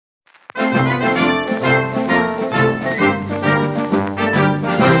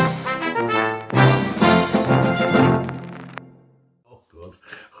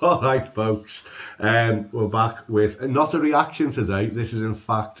All right, folks, we're back with not a reaction today. This is, in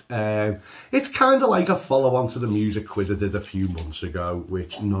fact, it's kind of like a follow-on to the music quiz I did a few months ago,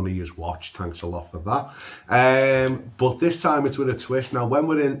 which none of you's watched. Thanks a lot for that. But this time it's with a twist. Now, when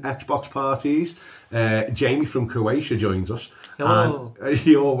we're in Xbox parties, Jamie from Croatia joins us. Hello. And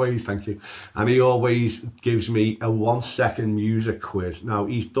he always, thank you, and he always gives me a 1-second music quiz. Now,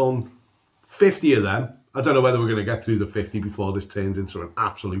 he's done 50 of them. I don't know whether we're going to get through the 50 before this turns into an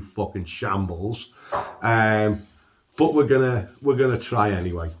absolute fucking shambles. But we're gonna try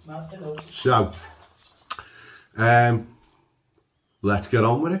anyway. So, let's get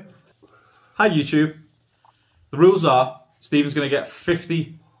on with it. Hi YouTube. The rules are Stephen's going to get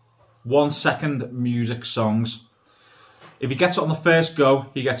 50 1-second music songs. If he gets it on the first go,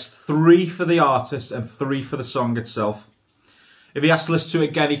 he gets 3 for the artist and 3 for the song itself. If he has to listen to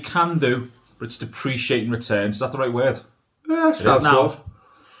it again, he can do, but it's depreciate in return. Is that the right word? Yeah, sounds good.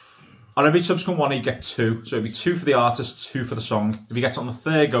 On every subsequent one, he'd get 2. So it'd be 2 for the artist, 2 for the song. If he gets it on the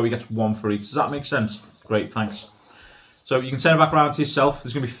third go, he gets 1 for each. Does that make sense? Great, thanks. So you can turn it back around to yourself.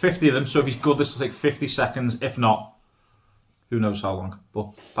 There's going to be 50 of them, so if he's good, this will take 50 seconds. If not, who knows how long.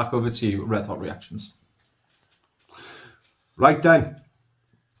 But back over to you, Red Hot Reactions. Right then,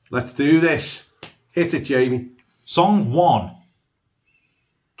 let's do this. Hit it, Jamie. Song 1.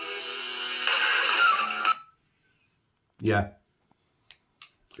 Yeah.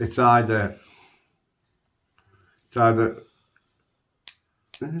 It's either Time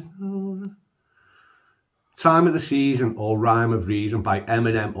of the Season or Rhyme of Reason by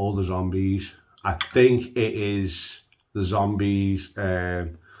Eminem or The Zombies. I think it is The Zombies,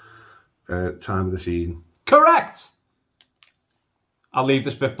 Time of the Season. Correct! I'll leave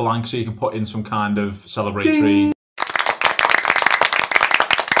this bit blank so you can put in some kind of celebratory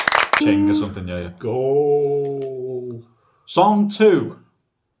ching or something, yeah. Go! Song 2.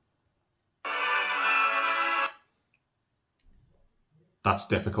 That's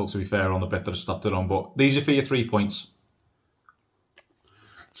difficult, to be fair, on the bit that I stopped it on, but these are for your 3 points.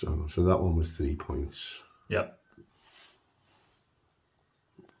 So that one was 3 points. Yep.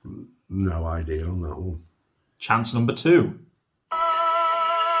 No idea on that one. Chance number 2.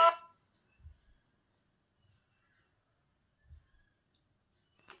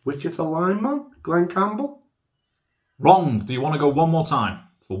 Wichita Lineman? Glenn Campbell? Wrong. Do you want to go one more time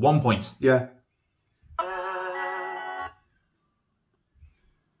for 1 point? Yeah.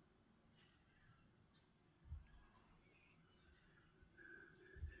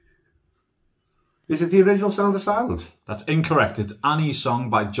 Is it the original Sound of Silence? That's incorrect. It's Annie's Song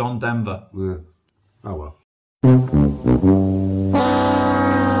by John Denver. Yeah. Oh well.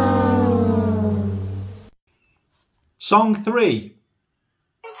 Song 3.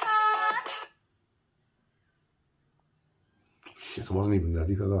 Shit, I wasn't even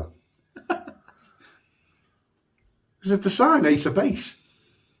ready for that. Is it The Sign, Ace of Base?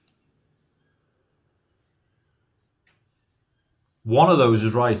 One of those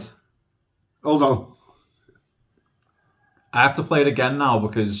is right. Hold on. I have to play it again now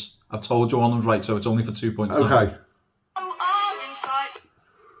because I've told you one of them's right, so it's only for 2 points now. Okay.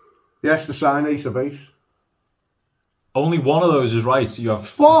 Yes, The Sign, Ace of Base. Only one of those is right, so you have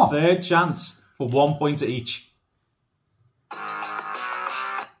What? third chance for 1 point each.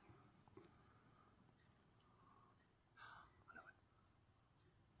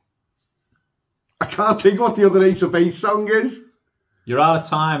 I can't think what the other Ace of Base song is. You're out of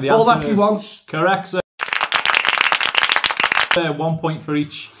time. The All answer That He is Wants. correct, sir. 1 point for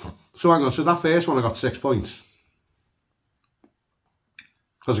each. So hang on, so that first one I got 6 points.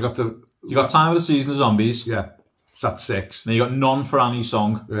 Because I got the... You got Time of the Season of Zombies. Yeah, so that's 6. Then you got none for Annie's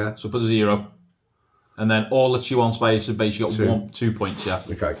Song. Yeah. So put 0. And then All That She Wants by Ace of Base, you got 2 points, yeah.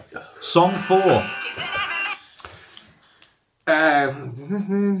 Okay. Song 4.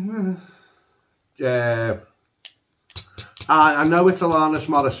 I know it's Alanis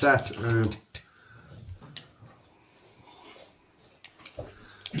Morissette.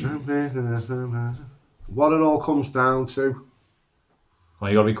 What it all comes down to. Well,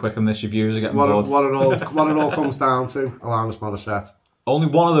 you got to be quick on this. Your viewers are getting What bored. it all comes down to. Alanis Morissette. Only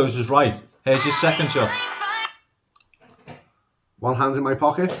one of those is right. Here's your second shot. One hand in my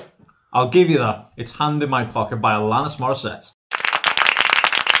pocket. I'll give you that. It's Hand in My Pocket by Alanis Morissette.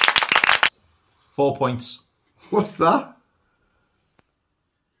 4 points. What's that?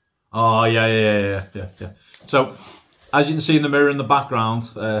 Oh, yeah. So, as you can see in the mirror in the background,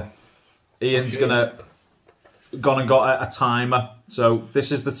 Ian's gone and got a timer. So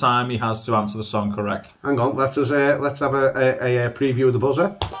this is the time he has to answer the song correct. Hang on, let's have a preview of the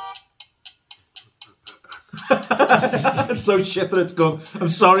buzzer. It's so shit that it's good. I'm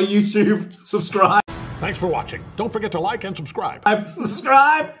sorry, YouTube. Subscribe. Thanks for watching. Don't forget to like and subscribe.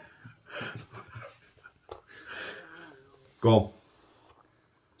 Subscribe. Go on.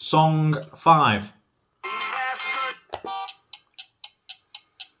 Song 5.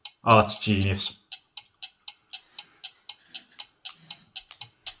 Oh, that's genius.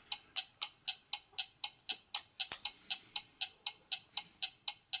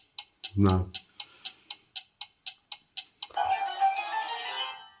 No.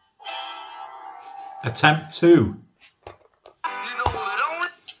 Attempt 2.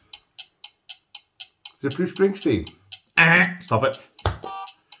 Is it Bruce Springsteen? Stop it.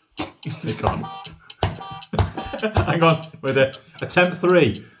 You can't. Hang on. With it. Attempt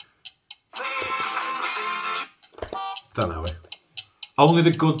 3. Don't know it. Only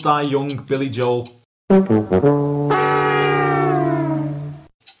the Good Die Young, Billy Joel.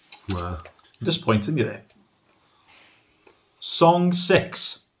 Nah. Disappointing you there. Song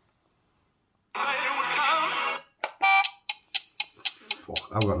 6.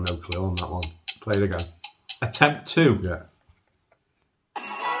 Fuck, I've got no clue on that one. Play it again. Attempt 2. Yeah.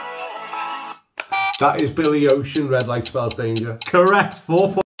 That is Billy Ocean, Red Light Spells Danger. Correct.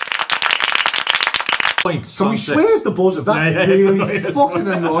 4 points. Can we Song swear 6. at the buzzer? That's Yeah, really it's fucking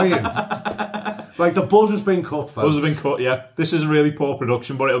annoying. Like, the buzzer's been cut, folks. Those have been cut, yeah. This is really poor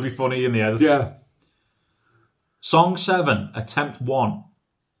production, but it'll be funny in the edit. Yeah. Song 7. Attempt 1.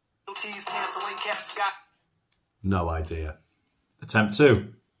 No idea. Attempt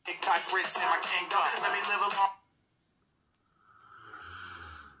 2.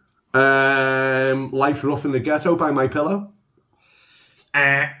 Life's Rough in the Ghetto by My Pillow.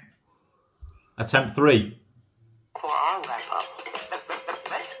 Attempt 3.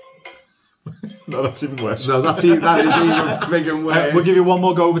 No, that's even worse. No, that is even friggin' worse. We'll give you one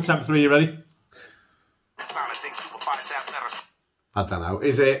more go with attempt 3. You ready? I don't know.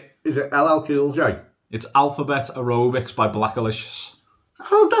 Is it LL Cool J? It's Alphabet Aerobics by Blackalicious.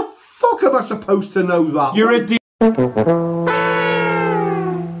 How the fuck am I supposed to know that? You're a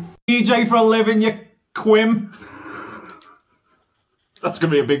DJ for a living, you quim. That's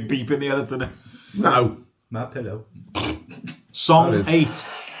going to be a big beep in the edit, isn't it? No. My Pillow. Song 8.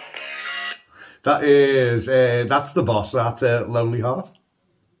 That is, that's the boss, that's Lonely Heart.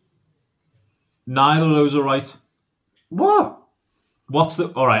 Neither of those are right. What? What's the...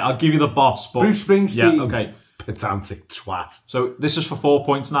 Alright, I'll give you the boss. But... Bruce Springsteen. Yeah, okay. Pedantic twat. So this is for 4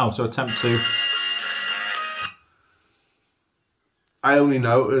 points now, so attempt 2. I only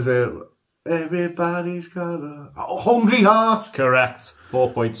know it as everybody's got a Hungry Heart. Correct.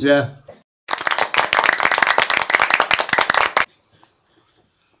 4 points. Yeah.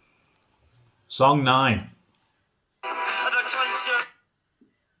 Song 9.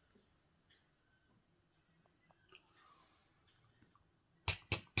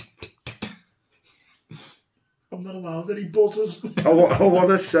 I'm not allowed any buzzers. I want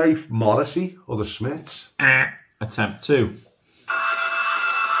to say Morrissey or the Smiths. Attempt 2.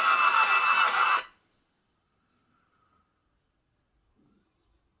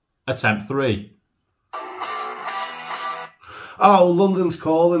 Attempt 3. Oh, London's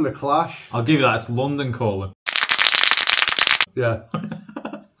Calling, The Clash. I'll give you that. It's London Calling. Yeah.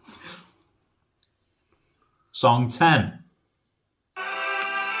 Song 10.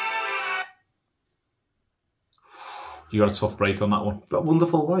 You got a tough break on that one. That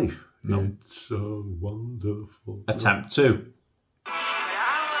Wonderful Life. No. It's so wonderful. Attempt 2.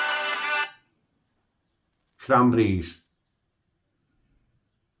 Cranberries.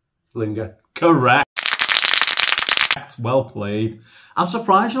 Linger. Correct. Well played. I'm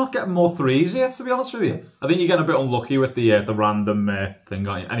surprised you're not getting more 3s yet, to be honest with you. I think you're getting a bit unlucky with the random thing,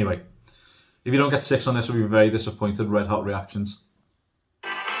 aren't you? Anyway, if you don't get 6 on this, we'll be very disappointed. Red Hot Reactions.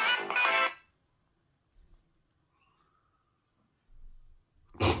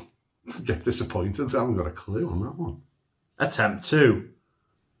 Get disappointed. I haven't got a clue on that one. Attempt 2.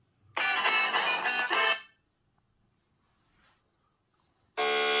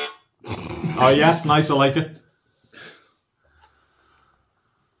 Oh yes, nice, I like it.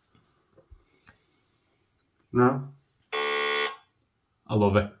 No. I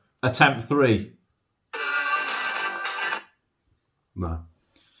love it. Attempt 3. No.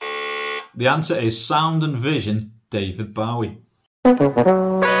 The answer is Sound and Vision, David Bowie.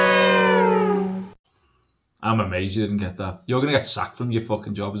 I'm amazed you didn't get that. You're going to get sacked from your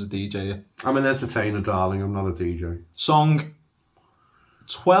fucking job as a DJ. Yeah? I'm an entertainer, darling. I'm not a DJ. Song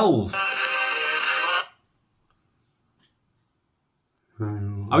 12.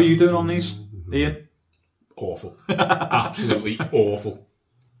 How are you doing on these, Ian? Awful. Absolutely awful.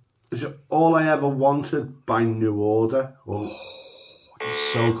 Is it All I Ever Wanted by New Order? Or...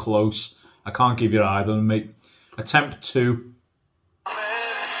 So close. I can't give you either, mate. Attempt 2.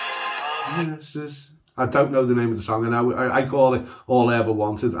 I don't know the name of the song. I call it All I Ever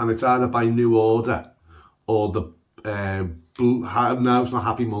Wanted, and it's either by New Order or the no, it's not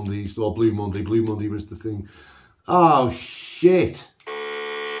Happy Mondays or Blue Monday. Blue Monday was the thing. Oh shit!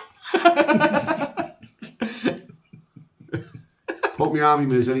 Put me army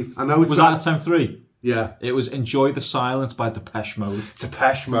misery. I know it's Was that attempt 3? Yeah. It was Enjoy the Silence by Depeche Mode.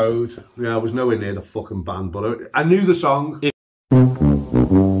 Depeche Mode. Yeah, I was nowhere near the fucking band, but I knew the song.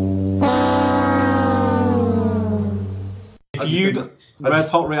 Red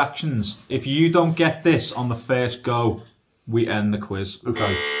Hot Reactions. If you don't get this on the first go, we end the quiz.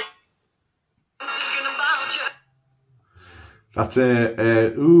 Okay. That's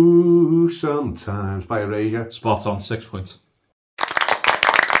Ooh, Sometimes by Erasure. Spot on, 6 points.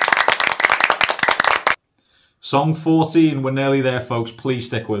 Song 14, we're nearly there, folks. Please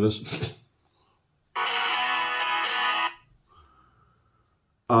stick with us.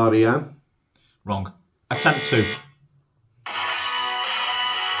 R.E.M. Wrong. Attempt 2.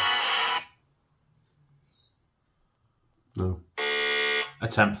 No.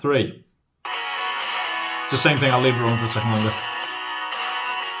 Attempt 3. It's the same thing, I'll leave it on for a second longer.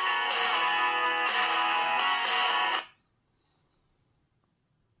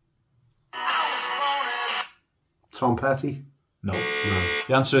 Tom Petty? No. No.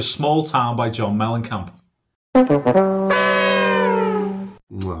 The answer is Small Town by John Mellencamp. No,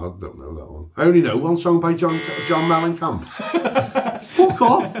 I don't know that one. I only know one song by John Mellencamp. Fuck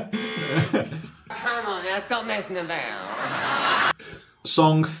off! Come on now, stop messing about.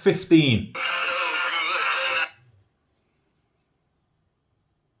 Song 15.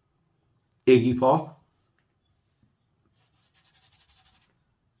 Iggy Pop.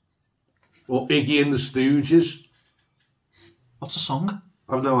 Or Iggy and the Stooges. What's a song?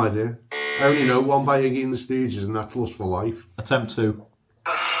 I've no idea. I only know one by Iggy and the Stooges, and that's Lust for Life. Attempt 2.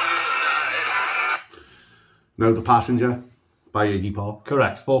 No, The Passenger by Iggy Pop.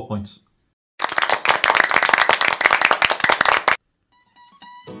 Correct, 4 points.